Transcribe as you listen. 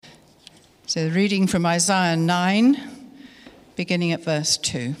So reading from Isaiah 9, beginning at verse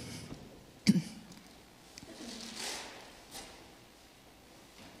 2.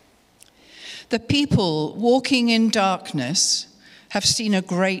 The people walking in darkness have seen a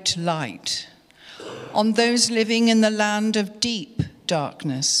great light. On those living in the land of deep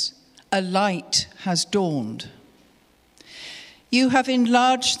darkness, a light has dawned. You have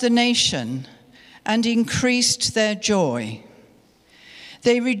enlarged the nation and increased their joy.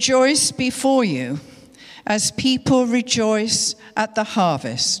 They rejoice before you as people rejoice at the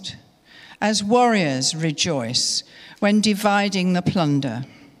harvest, as warriors rejoice when dividing the plunder.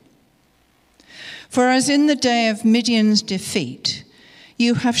 For as in the day of Midian's defeat,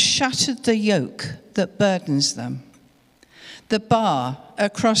 you have shattered the yoke that burdens them, the bar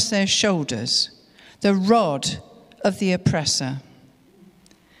across their shoulders, the rod of the oppressor.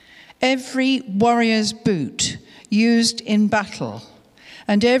 Every warrior's boot used in battle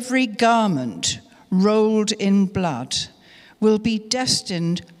and every garment rolled in blood will be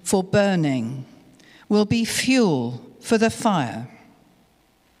destined for burning, will be fuel for the fire.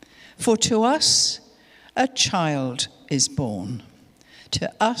 For to us a child is born, to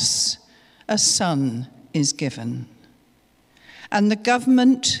us a son is given, and the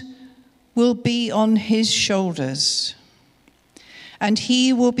government will be on his shoulders, and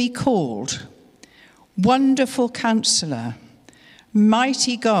he will be called Wonderful Counselor,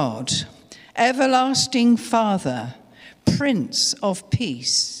 Mighty God, Everlasting Father, Prince of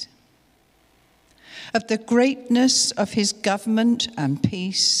Peace. Of the greatness of his government and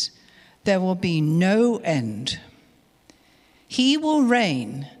peace, there will be no end. He will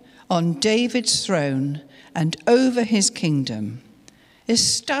reign on David's throne and over his kingdom,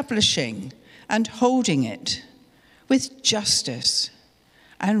 establishing and holding it with justice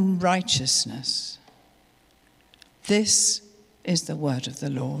and righteousness. This is the word of the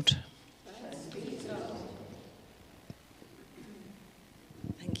Lord.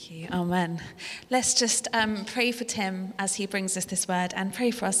 Thank you. Amen. Let's just pray for Tim as he brings us this word and pray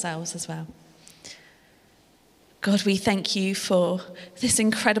for ourselves as well. God, we thank you for this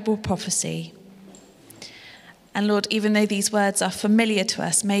incredible prophecy. And Lord, even though these words are familiar to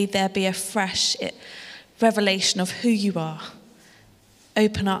us, may there be a fresh revelation of who you are.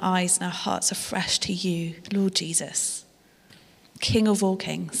 Open our eyes and our hearts afresh to you, Lord Jesus, King of all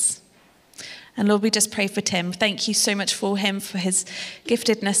kings. And Lord, we just pray for Tim. Thank you so much for him, for his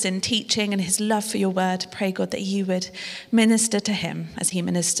giftedness in teaching and his love for your word. Pray, God, that you would minister to him as he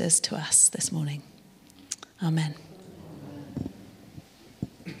ministers to us this morning. Amen.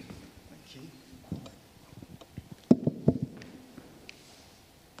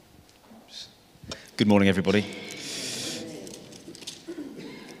 Good morning, everybody.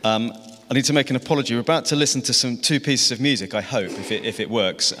 I need to make an apology. We're about to listen to two pieces of music, I hope, if it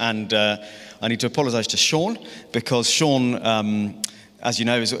works. And I need to apologise to Sean, because Sean, as you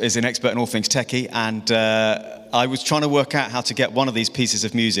know, is an expert in all things techie. And I was trying to work out how to get one of these pieces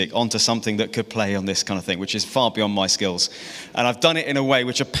of music onto something that could play on this kind of thing, which is far beyond my skills. And I've done it in a way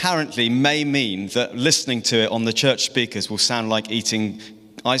which apparently may mean that listening to it on the church speakers will sound like eating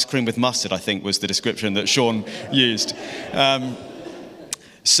ice cream with mustard, I think was the description that Sean used.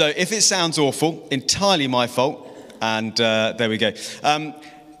 So if it sounds awful, entirely my fault, and there we go.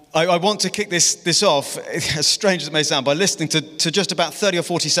 I want to kick this off, as strange as it may sound, by listening to just about 30 or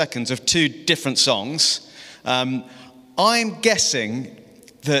 40 seconds of two different songs. I'm guessing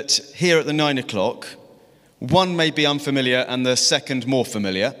that here at the 9 o'clock, one may be unfamiliar and the second more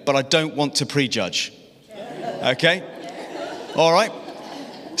familiar, but I don't want to prejudge. Okay? All right?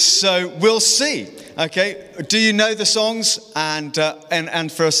 So we'll see. Okay, do you know the songs? And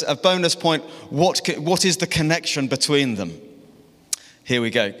for a bonus point, what is the connection between them? Here we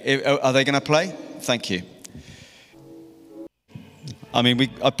go. Are they going to play? Thank you. I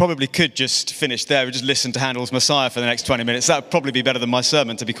mean, I probably could just finish there and just listen to Handel's Messiah for the next 20 minutes. That would probably be better than my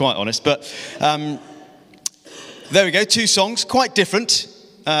sermon, to be quite honest. But there we go, two songs, quite different.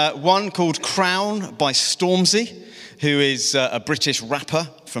 One called Crown by Stormzy, who is a British rapper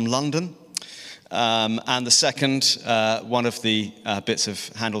from London. And the second, one of the bits of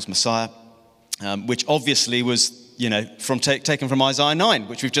Handel's Messiah, which obviously was, taken from Isaiah 9,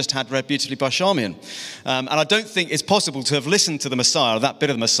 which we've just had read beautifully by Charmian. And I don't think it's possible to have listened to the Messiah, or that bit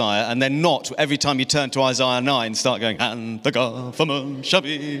of the Messiah, and then not, every time you turn to Isaiah 9, start going, and the government shall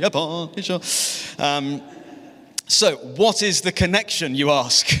be upon his shoulder. So what is the connection, you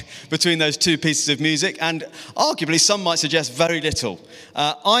ask, between those two pieces of music? And arguably, some might suggest very little.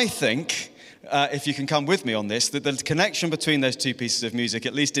 I think, if you can come with me on this, that the connection between those two pieces of music,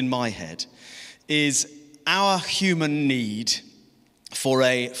 at least in my head, is our human need for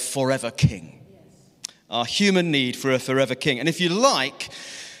a forever king. Our human need for a forever king. And if you like,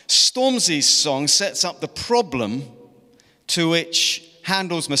 Stormzy's song sets up the problem to which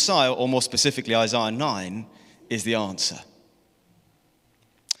Handel's Messiah, or more specifically Isaiah 9, is the answer.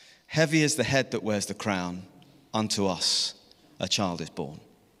 Heavy is the head that wears the crown, unto us a child is born.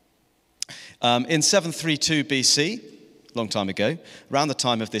 In 732 BC, long time ago, around the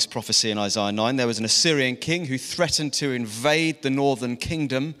time of this prophecy in Isaiah 9, there was an Assyrian king who threatened to invade the northern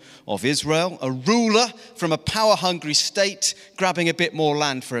kingdom of Israel, a ruler from a power-hungry state grabbing a bit more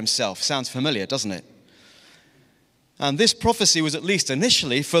land for himself. Sounds familiar, doesn't it? And this prophecy was, at least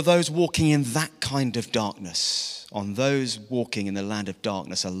initially, for those walking in that kind of darkness. On those walking in the land of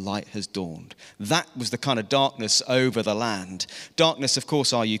darkness, a light has dawned. That was the kind of darkness over the land. Darkness, of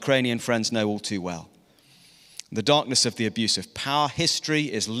course, our Ukrainian friends know all too well. The darkness of the abuse of power. History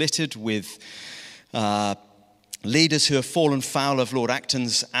is littered with leaders who have fallen foul of Lord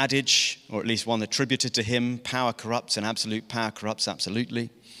Acton's adage, or at least one attributed to him: power corrupts and absolute power corrupts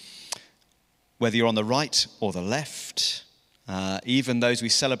absolutely. Whether you're on the right or the left, even those we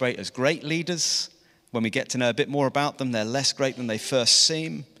celebrate as great leaders, when we get to know a bit more about them, they're less great than they first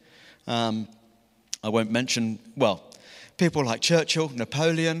seem. I won't mention, people like Churchill,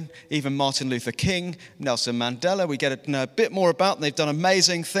 Napoleon, even Martin Luther King, Nelson Mandela. We get to know a bit more about them. They've done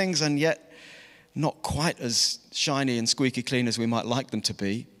amazing things, and yet not quite as shiny and squeaky clean as we might like them to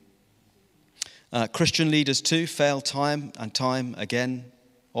be. Christian leaders too fail time and time again,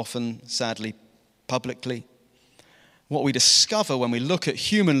 often, sadly, publicly. What we discover when we look at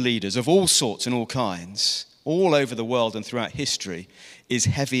human leaders of all sorts and all kinds, all over the world and throughout history, is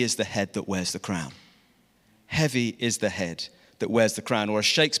heavy is the head that wears the crown. Heavy is the head that wears the crown. Or as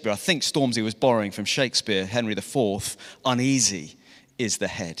Shakespeare, I think Stormzy was borrowing from Shakespeare, Henry IV, uneasy is the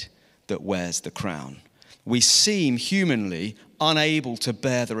head that wears the crown. We seem humanly unable to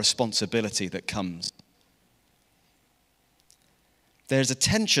bear the responsibility that comes. There's a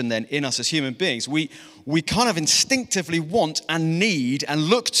tension then in us as human beings. We kind of instinctively want and need and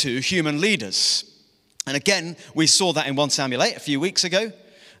look to human leaders. And again, we saw that in 1 Samuel 8 a few weeks ago.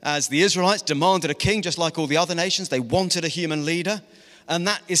 As the Israelites demanded a king, just like all the other nations, they wanted a human leader. And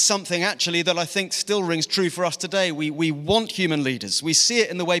that is something actually that I think still rings true for us today. We want human leaders. We see it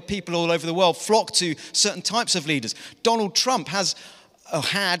in the way people all over the world flock to certain types of leaders. Donald Trump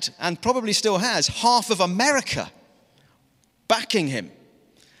had and probably still has half of America backing him.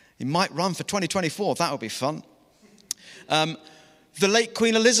 He might run for 2024. That would be fun. The late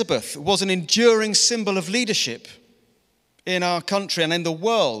Queen Elizabeth was an enduring symbol of leadership in our country and in the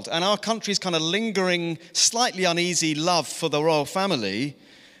world. And our country's kind of lingering, slightly uneasy love for the royal family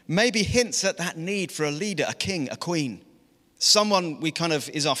maybe hints at that need for a leader, a king, a queen. Someone we kind of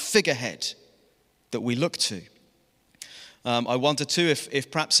is our figurehead that we look to. I wonder too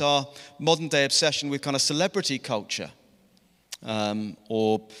if perhaps our modern day obsession with kind of celebrity culture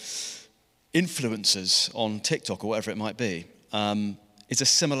or influencers on TikTok or whatever it might be, is a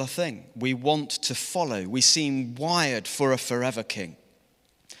similar thing. We want to follow. We seem wired for a forever king.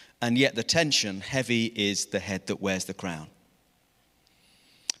 And yet the tension, heavy is the head that wears the crown.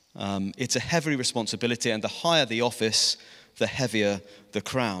 It's a heavy responsibility, and the higher the office, the heavier the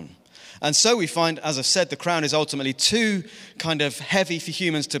crown. And so we find, as I've said, the crown is ultimately too kind of heavy for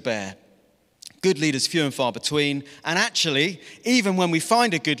humans to bear. Good leaders, few and far between. And actually, even when we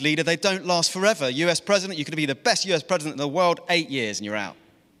find a good leader, they don't last forever. US president, you could be the best US president in the world, 8 years and you're out.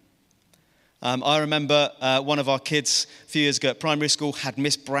 I remember one of our kids a few years ago at primary school had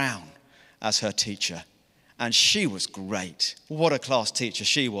Miss Brown as her teacher. And she was great. What a class teacher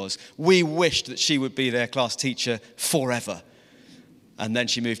she was. We wished that she would be their class teacher forever. And then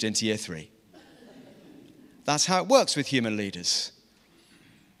she moved into year 3. That's how it works with human leaders.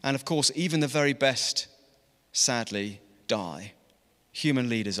 And of course, even the very best, sadly, die. Human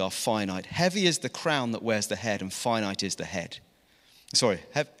leaders are finite. Heavy is the crown that wears the head, and finite is the head. Sorry,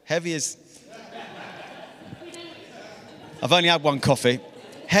 heavy is... I've only had one coffee.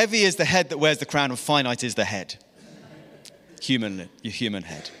 Heavy is the head that wears the crown, and finite is the head. Your human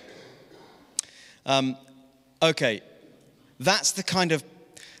head. Okay,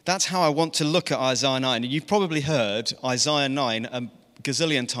 that's how I want to look at Isaiah 9. And you've probably heard Isaiah 9 a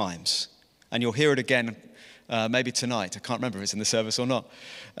gazillion times, and you'll hear it again maybe tonight. I can't remember if it's in the service or not.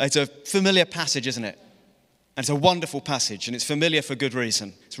 It's a familiar passage, isn't it? And it's a wonderful passage, and it's familiar for good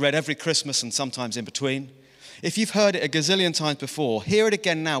reason. It's read every Christmas and sometimes in between. If you've heard it a gazillion times before, hear it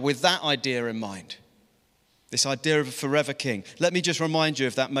again now with that idea in mind. This idea of a forever king. Let me just remind you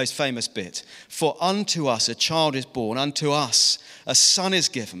of that most famous bit. For unto us a child is born, unto us a son is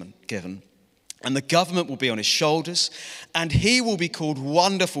given, and the government will be on his shoulders, and he will be called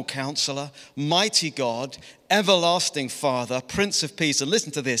Wonderful Counselor, Mighty God, Everlasting Father, Prince of Peace. And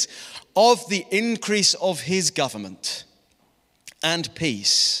listen to this, of the increase of his government and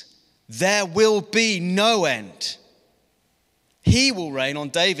peace, there will be no end. He will reign on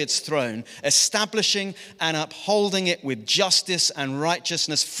David's throne, establishing and upholding it with justice and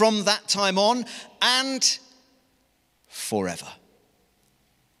righteousness from that time on and forever.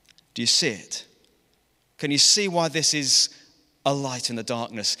 Do you see it? Can you see why this is a light in the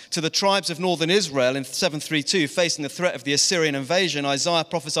darkness? To the tribes of northern Israel in 732, facing the threat of the Assyrian invasion, Isaiah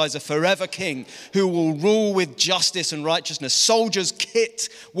prophesies a forever king who will rule with justice and righteousness. Soldiers' kit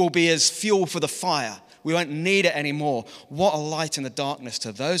will be as fuel for the fire. We won't need it anymore. What a light in the darkness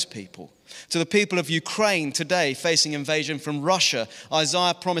to those people. To the people of Ukraine today, facing invasion from Russia,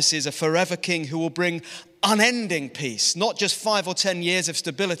 Isaiah promises a forever king who will bring unending peace, not just 5 or 10 years of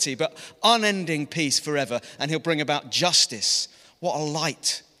stability, but unending peace forever, and he'll bring about justice. What a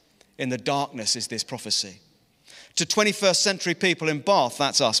light in the darkness is this prophecy. To 21st century people in Bath,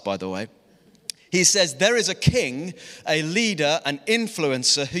 that's us, by the way, he says, there is a king, a leader, an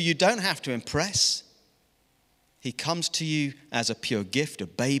influencer who you don't have to impress. He comes to you as a pure gift, a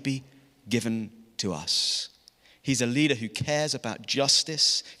baby given to us. He's a leader who cares about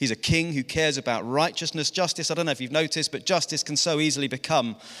justice. He's a king who cares about righteousness. Justice, I don't know if you've noticed, but justice can so easily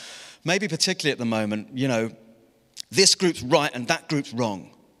become, maybe particularly at the moment, this group's right and that group's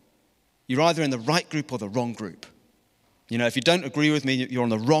wrong. You're either in the right group or the wrong group. If you don't agree with me, you're on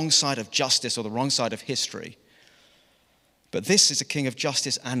the wrong side of justice or the wrong side of history. But this is a king of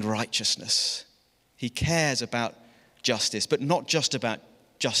justice and righteousness. He cares about justice, but not just about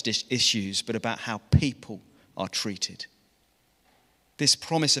justice issues, but about how people are treated. This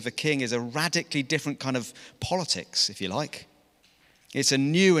promise of a king is a radically different kind of politics, if you like. It's a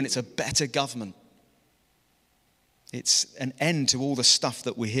new and it's a better government. It's an end to all the stuff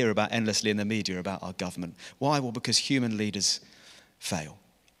that we hear about endlessly in the media about our government. Why? Well, because human leaders fail.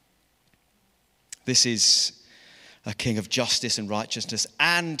 This is a king of justice and righteousness,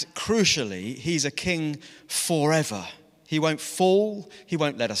 and crucially, he's a king forever. He won't fall, he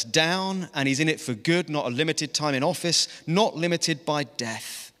won't let us down, and he's in it for good, not a limited time in office, not limited by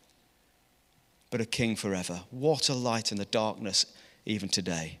death, but a king forever. What a light in the darkness even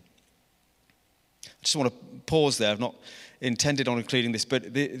today. I just want to pause there. I've not intended on including this,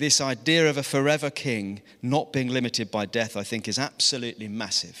 but this idea of a forever king not being limited by death, I think, is absolutely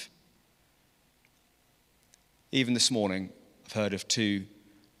massive. Even this morning, I've heard of 2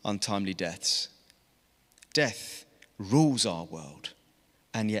 untimely deaths. Death rules our world,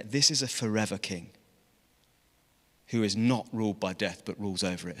 and yet this is a forever king who is not ruled by death but rules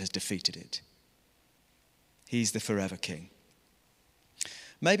over it, has defeated it. He's the forever king.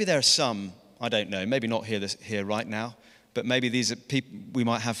 Maybe there are some, I don't know, maybe not here right now, but maybe these are people, we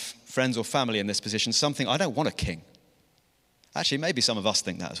might have friends or family in this position, something, I don't want a king. Actually, maybe some of us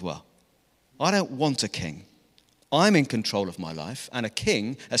think that as well. I don't want a king. I'm in control of my life, and a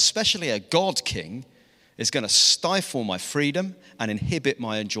king, especially a God king, is going to stifle my freedom and inhibit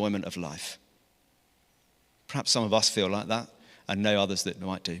my enjoyment of life. Perhaps some of us feel like that and know others that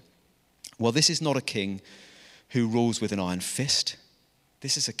might do. Well, this is not a king who rules with an iron fist.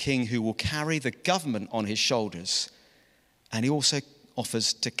 This is a king who will carry the government on his shoulders, and he also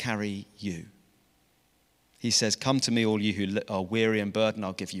offers to carry you. He says, come to me, all you who are weary and burdened,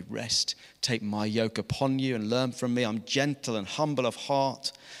 I'll give you rest. Take my yoke upon you and learn from me. I'm gentle and humble of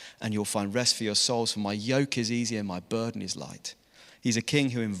heart, and you'll find rest for your souls, for my yoke is easy and my burden is light. He's a king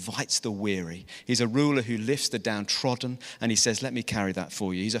who invites the weary. He's a ruler who lifts the downtrodden, and he says, let me carry that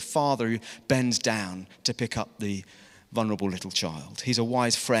for you. He's a father who bends down to pick up the vulnerable little child. He's a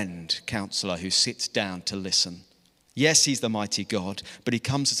wise friend, counselor, who sits down to listen. Yes, he's the mighty God, but he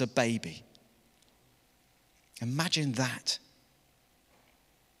comes as a baby. Imagine that.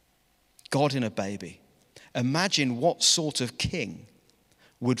 God in a baby. Imagine what sort of king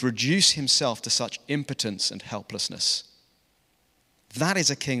would reduce himself to such impotence and helplessness. That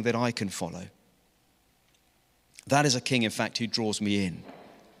is a king that I can follow. That is a king, in fact, who draws me in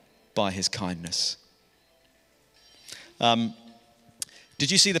by his kindness.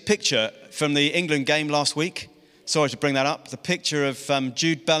 Did you see the picture from the England game last week? Sorry to bring that up. The picture of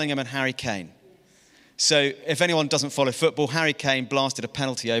Jude Bellingham and Harry Kane. So if anyone doesn't follow football, Harry Kane blasted a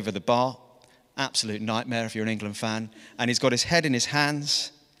penalty over the bar. Absolute nightmare if you're an England fan. And he's got his head in his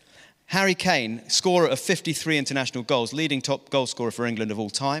hands. Harry Kane, scorer of 53 international goals, leading top goal scorer for England of all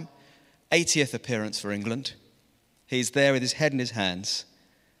time. 80th appearance for England. He's there with his head in his hands.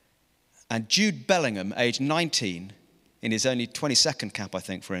 And Jude Bellingham, aged 19, in his only 22nd cap, I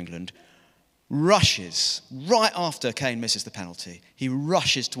think, for England, rushes, right after Cain misses the penalty, he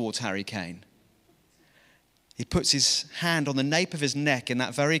rushes towards Harry Kane. He puts his hand on the nape of his neck in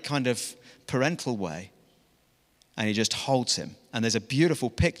that very kind of parental way, and he just holds him. And there's a beautiful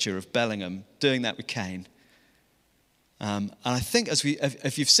picture of Bellingham doing that with Kane. And I think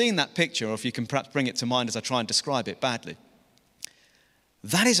if you've seen that picture, or if you can perhaps bring it to mind as I try and describe it badly,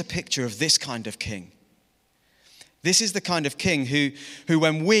 that is a picture of this kind of king. This is the kind of king who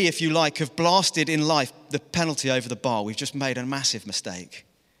when we, if you like, have blasted in life the penalty over the bar, we've just made a massive mistake.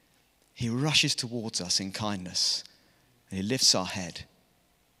 He rushes towards us in kindness, and he lifts our head,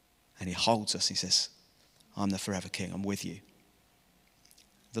 and he holds us. He says, I'm the forever king, I'm with you.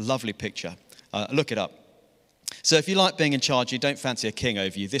 The lovely picture. Look it up. So if you like being in charge, you don't fancy a king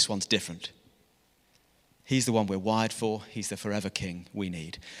over you, this one's different. He's the one we're wired for. He's the forever king we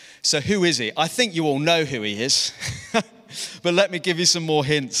need. So who is he? I think you all know who he is. But let me give you some more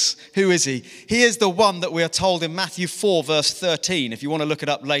hints. Who is he? He is the one that we are told in Matthew 4, verse 13, if you want to look it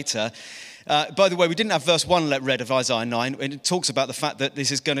up later. By the way, we didn't have verse 1 read of Isaiah 9. And it talks about the fact that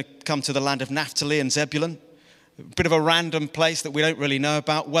this is going to come to the land of Naphtali and Zebulun. A bit of a random place that we don't really know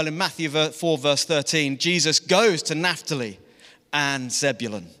about. Well, in Matthew 4, verse 13, Jesus goes to Naphtali and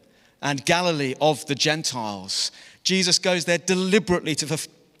Zebulun and Galilee of the Gentiles. Jesus goes there deliberately to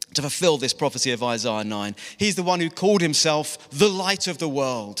fulfill this prophecy of Isaiah 9. He's the one who called himself the light of the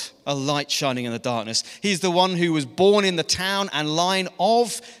world, a light shining in the darkness. He's the one who was born in the town and line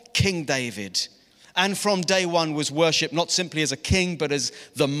of King David, and from day one was worshipped not simply as a king, but as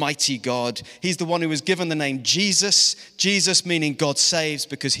the mighty God. He's the one who was given the name Jesus, Jesus meaning God saves,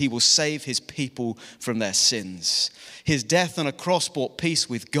 because he will save his people from their sins. His death on a cross brought peace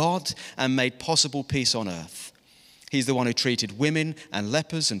with God and made possible peace on earth. He's the one who treated women and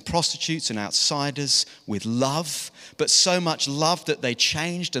lepers and prostitutes and outsiders with love, but so much love that they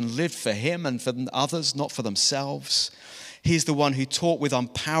changed and lived for him and for others, not for themselves. He's the one who taught with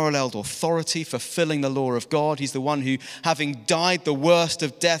unparalleled authority, fulfilling the law of God. He's the one who, having died the worst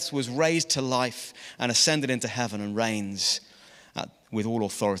of deaths, was raised to life and ascended into heaven and reigns with all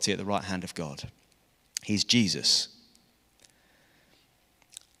authority at the right hand of God. He's Jesus.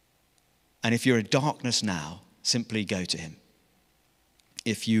 And if you're in darkness now, simply go to him.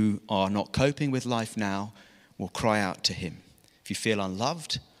 If you are not coping with life now, we'll cry out to him. If you feel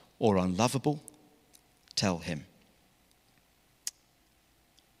unloved or unlovable, tell him.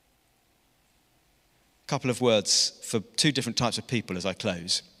 A couple of words for two different types of people as I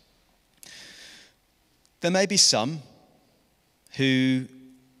close. There may be some who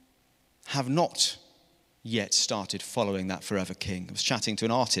have not yet started following that forever king. I was chatting to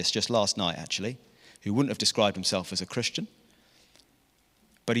an artist just last night, actually, who wouldn't have described himself as a Christian.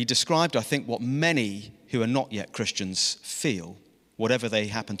 But he described, I think, what many who are not yet Christians feel, whatever they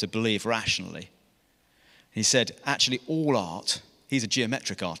happen to believe rationally. He said, actually, all art, he's a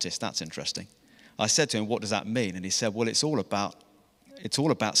geometric artist, that's interesting. I said to him, what does that mean? And he said, well, it's all about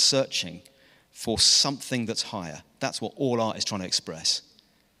searching for something that's higher. That's what all art is trying to express.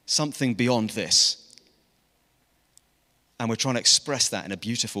 Something beyond this. And we're trying to express that in a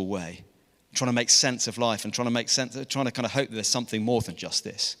beautiful way. Trying to make sense of life and trying to kind of hope that there's something more than just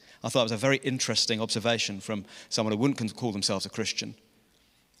this. I thought it was a very interesting observation from someone who wouldn't call themselves a Christian.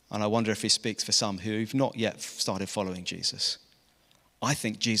 And I wonder if he speaks for some who've not yet started following Jesus. I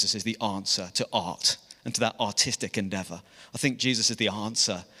think Jesus is the answer to art and to that artistic endeavor. I think Jesus is the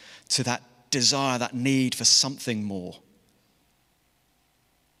answer to that desire, that need for something more.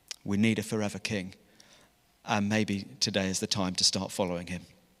 We need a forever king. And maybe today is the time to start following him.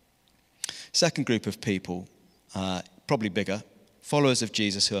 Second group of people, probably bigger, followers of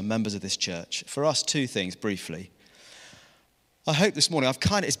Jesus who are members of this church. For us, two things briefly. I hope this morning,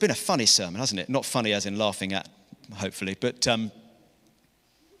 it's been a funny sermon, hasn't it? Not funny as in laughing at, hopefully, but I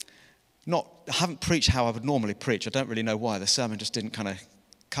haven't preached how I would normally preach. I don't really know why. The sermon just didn't kind of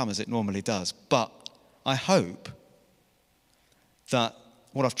come as it normally does. But I hope that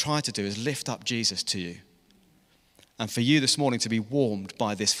what I've tried to do is lift up Jesus to you. And for you this morning to be warmed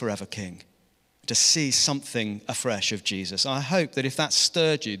by this forever king, to see something afresh of Jesus. I hope that if that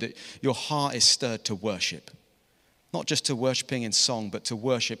stirred you, that your heart is stirred to worship. Not just to worshiping in song, but to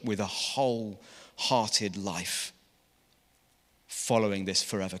worship with a wholehearted life, following this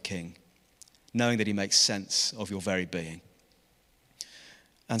forever king, knowing that he makes sense of your very being.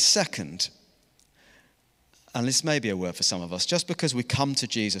 And second, and this may be a word for some of us, just because we come to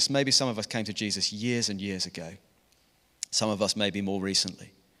Jesus, maybe some of us came to Jesus years and years ago, some of us maybe more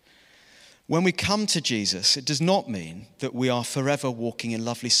recently. When we come to Jesus, it does not mean that we are forever walking in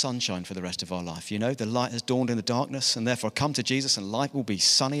lovely sunshine for the rest of our life. You know, the light has dawned in the darkness, and therefore come to Jesus and life will be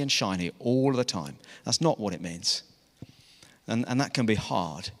sunny and shiny all the time. That's not what it means. And that can be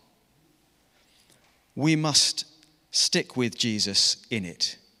hard. We must stick with Jesus in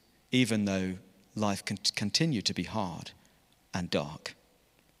it, even though life can continue to be hard and dark.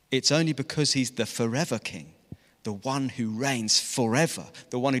 It's only because he's the forever King, the one who reigns forever,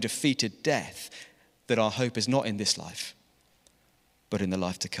 the one who defeated death, that our hope is not in this life, but in the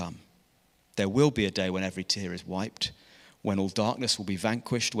life to come. There will be a day when every tear is wiped, when all darkness will be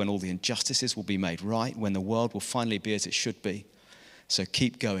vanquished, when all the injustices will be made right, when the world will finally be as it should be. So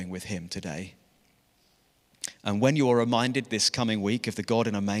keep going with him today. And when you are reminded this coming week of the God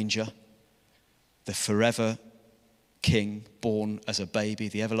in a manger, the forever King born as a baby,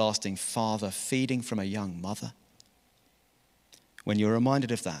 the everlasting Father feeding from a young mother, when you're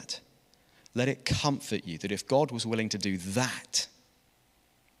reminded of that, let it comfort you that if God was willing to do that,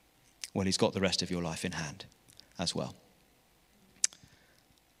 well, he's got the rest of your life in hand as well.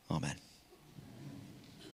 Amen.